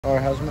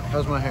Alright,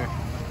 how's my hair?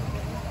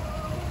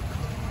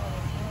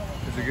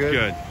 Is it good?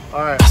 Good.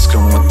 Alright. Ask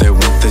them what they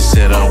want, they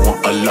said I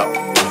want a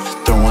lot.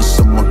 Throwing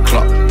some more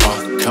clock,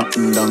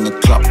 counting down the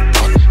clock.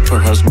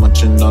 Perhaps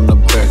munching on a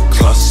bear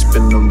claw,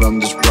 spin around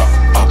this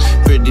rock.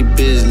 Pretty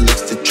biz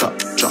likes to chop.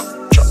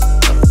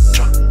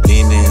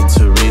 Lean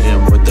into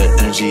reading where the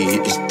energy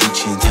is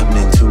reaching.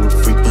 Tapping into a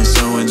frequency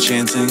so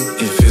enchanting,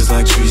 it feels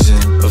like treason.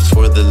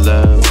 Before the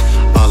love,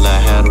 all I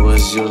had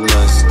was your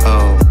lust.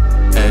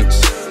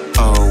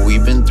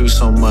 We've been through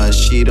so much,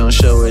 she don't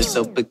show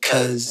herself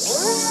because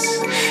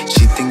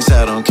she thinks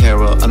I don't care,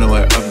 well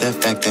unaware of that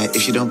fact that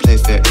if she don't play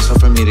fair, it's all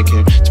for me to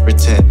care, to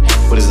protect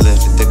what is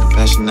left, the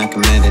compassion I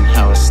command and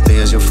how I stay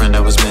as your friend I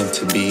was meant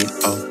to be.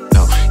 Oh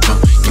no,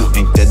 you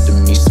ain't dead to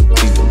me, so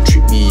please don't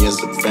treat me as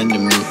a friend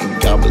of me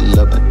and gobble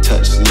up and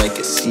touch like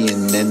a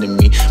seeing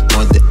enemy.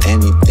 More than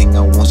anything,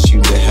 I want you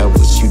to have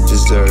what you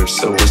deserve,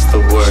 so what's the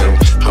word?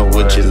 How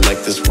would you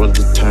like this world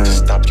to turn?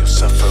 Stop your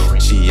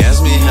suffering. She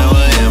asked me how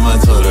I am, I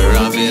told her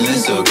I'm feeling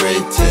so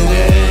great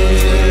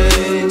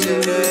today.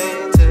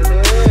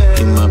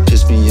 You might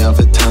piss me off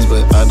at times,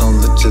 but I don't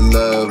let your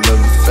love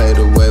ever fade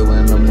away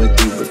when I'm with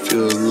you. It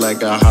feels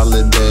like a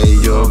holiday.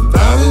 Your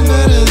vibe is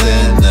better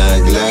than a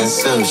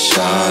glass of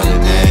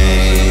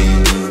Chardonnay.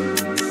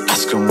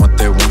 Ask them what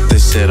they want, they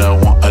said I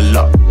want a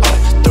lot.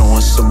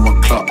 Throwing some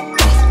more clock,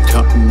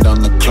 counting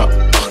down the clock.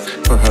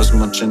 Perhaps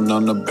munching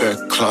on a bear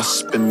claw,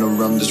 spin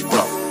around this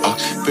rock.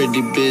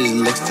 Pretty biz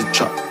likes to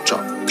chop.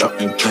 Got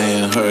me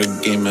playing her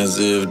game as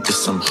if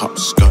this some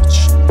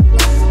hopscotch.